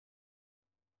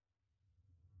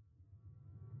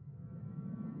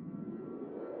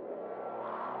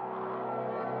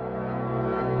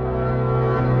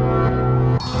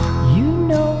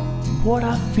what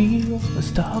I feel.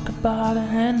 Let's talk about it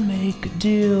and make a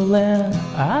deal. And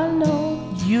I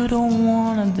know you don't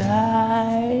wanna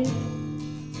die.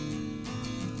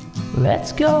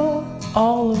 Let's go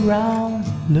all around,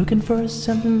 looking for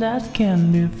something that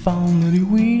can be found, that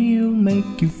will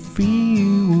make you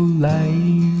feel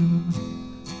alive.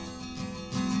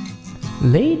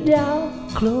 Lay down,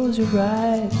 close your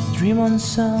eyes, dream on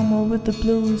summer with the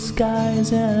blue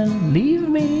skies, and leave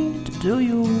me to do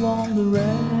you all the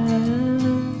rest.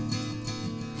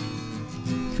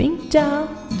 Think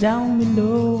down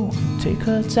below, take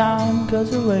her time,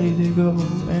 cause we're ready to go.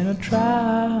 And I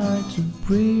try to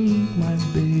break my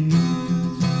base.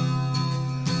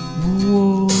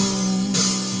 Whoa.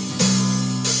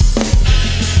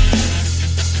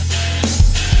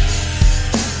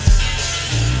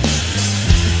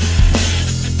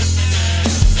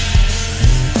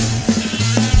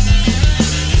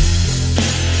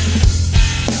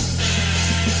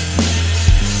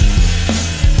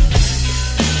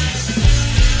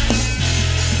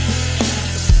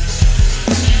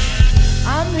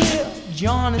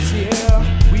 John is here,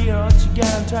 we are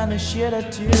together trying to shed a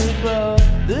tear, but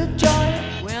the joy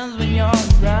wins when you're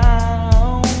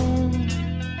around.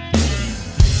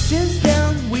 Since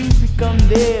then we've become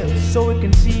there, so we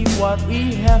can see what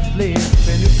we have left,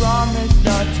 and we promise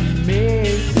not to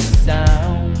make a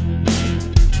sound.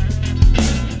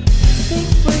 Think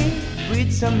free,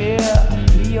 breathe some air,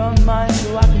 be on mine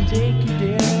so I can take you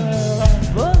there.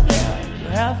 But then you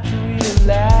have to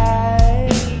realize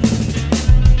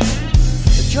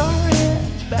you're in a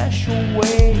special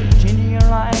way, changing your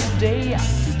life day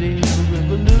after day. The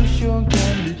revolution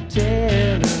can be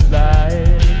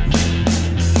televised.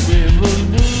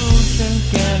 Revolution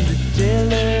can be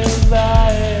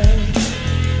televised.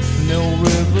 No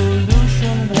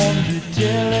revolution won't be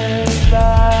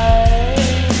televised.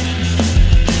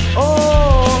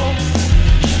 Oh,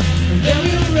 and then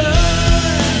we run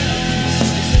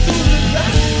through the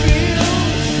grass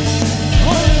fields,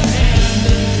 holding hands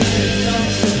and singing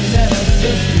something that has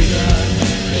just begun.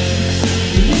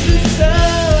 Beneath the sun,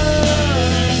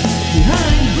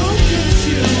 behind broken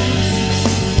shoes,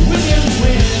 we can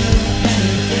win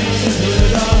anything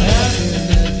with our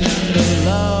happiness in the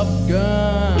love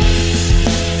gun.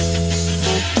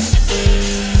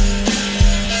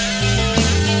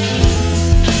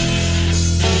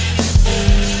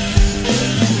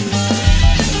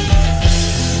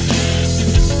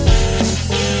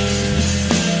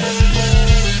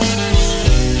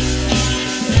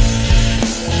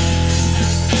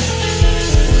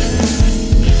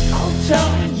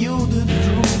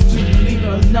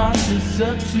 Not it's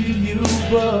up to you,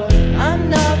 but I'm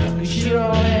not gonna share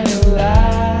all any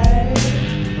lie.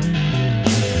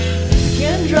 You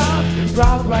can drop your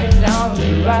pride right now to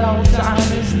the right on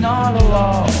time. It's not a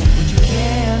law, but you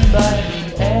can buy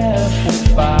the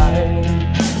apple pie.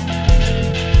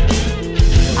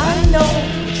 I know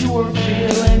what you were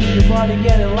feeling, your body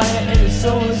getting lighter and your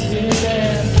soul is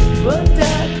stealing, but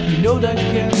that, you know that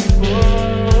can be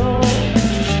broke.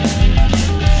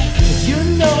 You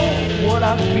know what I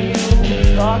feel,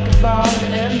 talk about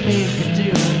it and make a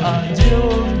deal. A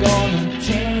deal gonna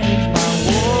change